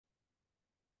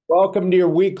Welcome to your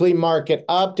weekly market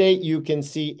update. You can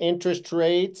see interest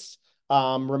rates.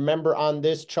 Remember on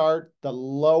this chart, the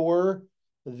lower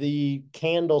the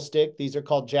candlestick, these are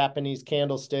called Japanese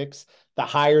candlesticks, the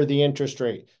higher the interest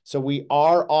rate. So we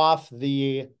are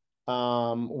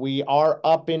we are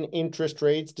up in interest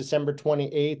rates. December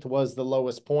 28th was the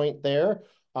lowest point there.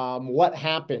 What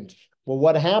happened? Well,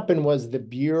 what happened was the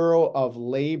Bureau of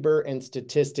Labor and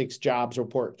Statistics jobs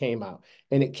report came out,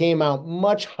 and it came out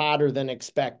much hotter than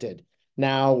expected.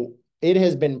 Now, it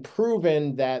has been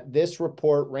proven that this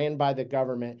report ran by the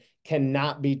government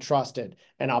cannot be trusted,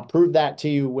 and I'll prove that to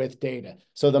you with data.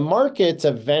 So the markets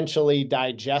eventually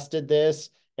digested this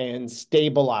and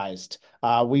stabilized.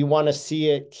 We want to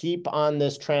see it keep on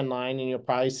this trend line, and you'll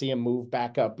probably see a move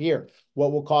back up here.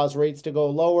 What will cause rates to go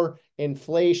lower?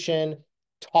 Inflation,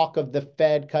 talk of the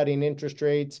Fed cutting interest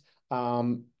rates,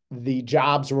 the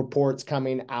jobs reports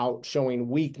coming out showing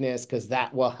weakness, because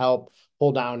that will help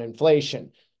pull down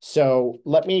inflation. So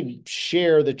let me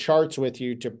share the charts with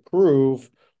you to prove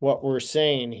what we're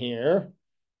saying here.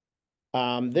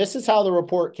 This is how the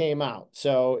report came out.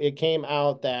 So it came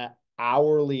out that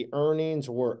hourly earnings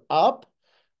were up,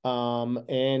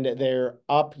 and they're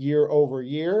up year over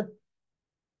year,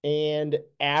 and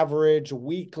average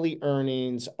weekly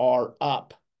earnings are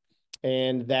up,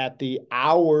 and that the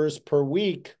hours per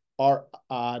week are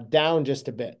down just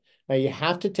a bit. Now, you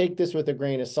have to take this with a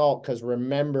grain of salt, because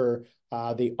remember,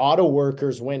 the auto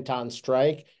workers went on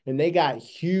strike and they got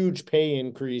huge pay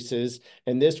increases.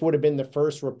 And this would have been the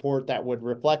first report that would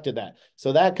reflected that.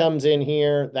 So that comes in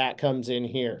here, that comes in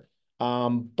here.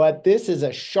 But this is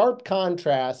a sharp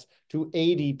contrast to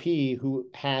ADP, who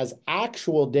has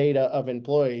actual data of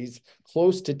employees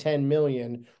close to 10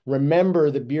 million.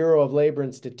 Remember, the Bureau of Labor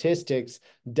and Statistics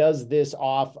does this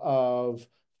off of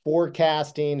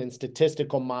forecasting and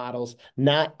statistical models,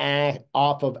 not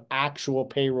off of actual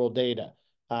payroll data.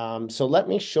 So let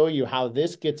me show you how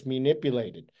this gets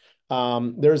manipulated.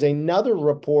 There's another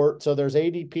report. So there's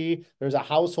ADP, there's a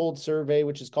household survey,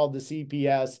 which is called the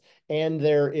CPS, and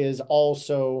there is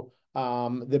also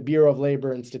the Bureau of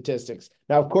Labor and Statistics.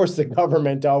 Now, of course, the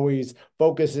government always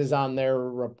focuses on their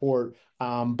report.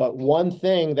 But one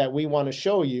thing that we want to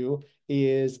show you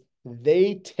is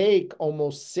they take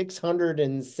almost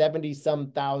 670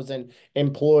 some thousand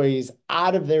employees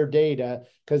out of their data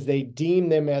because they deem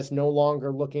them as no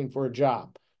longer looking for a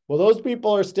job. Well, those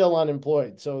people are still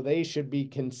unemployed, so they should be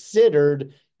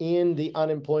considered in the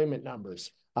unemployment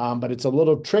numbers. But it's a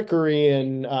little trickery,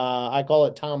 and I call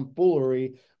it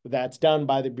tomfoolery, that's done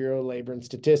by the Bureau of Labor and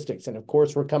Statistics. And of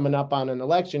course, we're coming up on an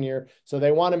election year, so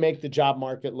they want to make the job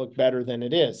market look better than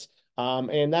it is.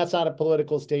 And that's not a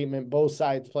political statement. Both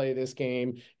sides play this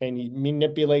game and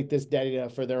manipulate this data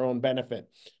for their own benefit.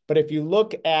 But if you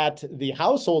look at the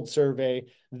household survey,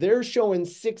 they're showing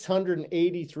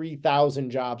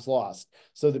 683,000 jobs lost.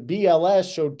 So the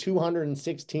BLS showed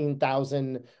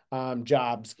 216,000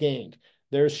 jobs gained.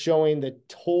 They're showing the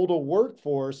total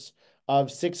workforce of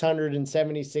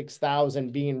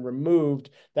 676,000 being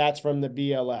removed. That's from the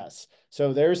BLS.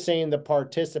 So they're saying the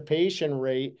participation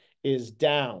rate is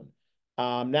down.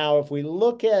 Now, if we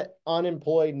look at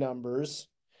unemployed numbers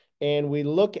and we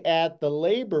look at the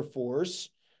labor force,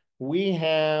 we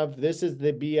have, this is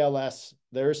the BLS.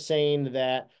 They're saying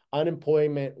that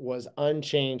unemployment was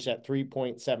unchanged at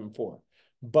 3.74.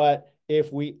 But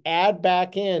if we add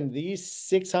back in these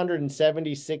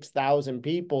 676,000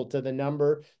 people to the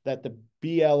number that the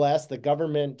BLS, the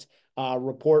government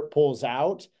report, pulls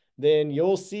out, then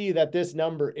you'll see that this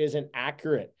number isn't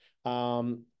accurate.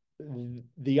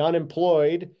 The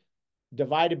unemployed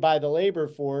divided by the labor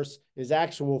force is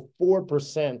actual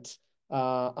 4%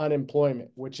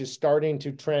 unemployment, which is starting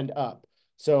to trend up.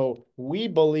 So we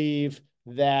believe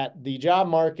that the job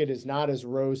market is not as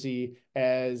rosy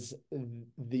as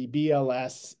the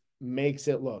BLS makes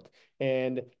it look.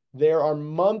 And there are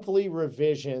monthly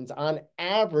revisions. On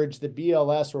average, the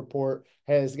BLS report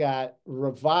has got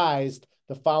revised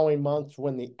the following month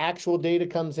when the actual data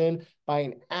comes in by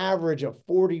an average of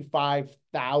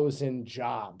 45,000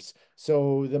 jobs.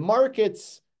 So the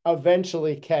markets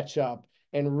eventually catch up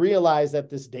and realize that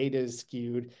this data is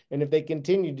skewed. And if they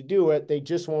continue to do it, they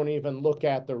just won't even look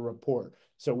at the report.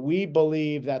 So we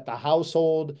believe that the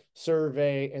household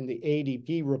survey and the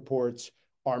ADP reports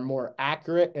are more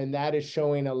accurate, and that is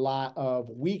showing a lot of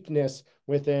weakness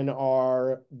within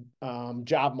our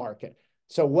job market.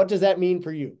 So what does that mean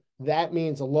for you? That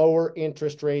means lower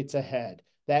interest rates ahead.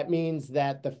 That means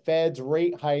that the Fed's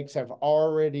rate hikes have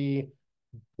already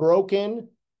broken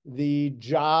the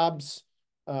jobs,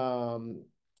 a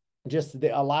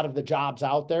lot of the jobs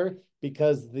out there,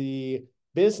 because the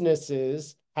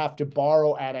businesses have to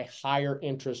borrow at a higher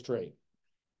interest rate.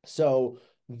 So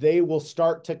they will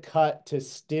start to cut to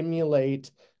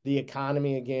stimulate the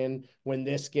economy again when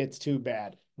this gets too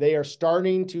bad. They are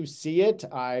starting to see it.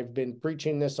 I've been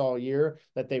preaching this all year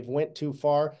that they've went too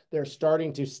far. They're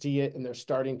starting to see it and they're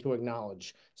starting to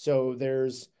acknowledge. So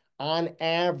there's on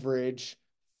average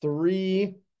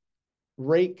 3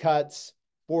 rate cuts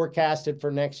forecasted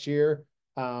for next year.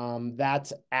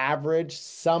 That's average.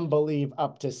 Some believe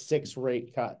up to 6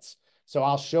 rate cuts. So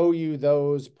I'll show you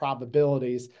those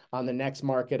probabilities on the next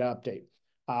market update.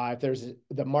 If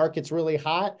the market's really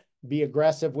hot, be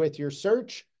aggressive with your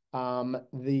search.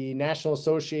 The National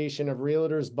Association of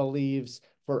Realtors believes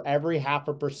for every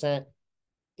 0.5%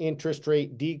 interest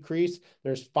rate decrease,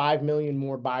 there's 5 million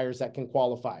more buyers that can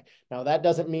qualify. Now, that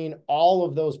doesn't mean all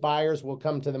of those buyers will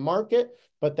come to the market,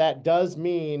 but that does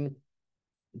mean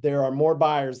there are more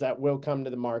buyers that will come to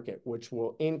the market, which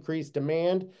will increase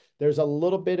demand. There's a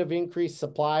little bit of increased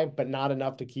supply, but not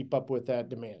enough to keep up with that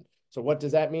demand. So what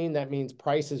does that mean? That means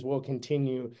prices will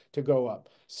continue to go up.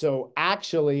 So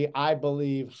actually, I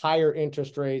believe higher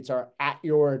interest rates are at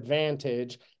your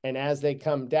advantage. And as they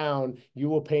come down, you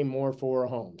will pay more for a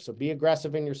home. So be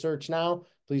aggressive in your search now.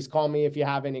 Please call me if you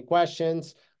have any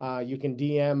questions. You can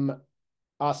DM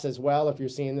us as well if you're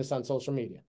seeing this on social media.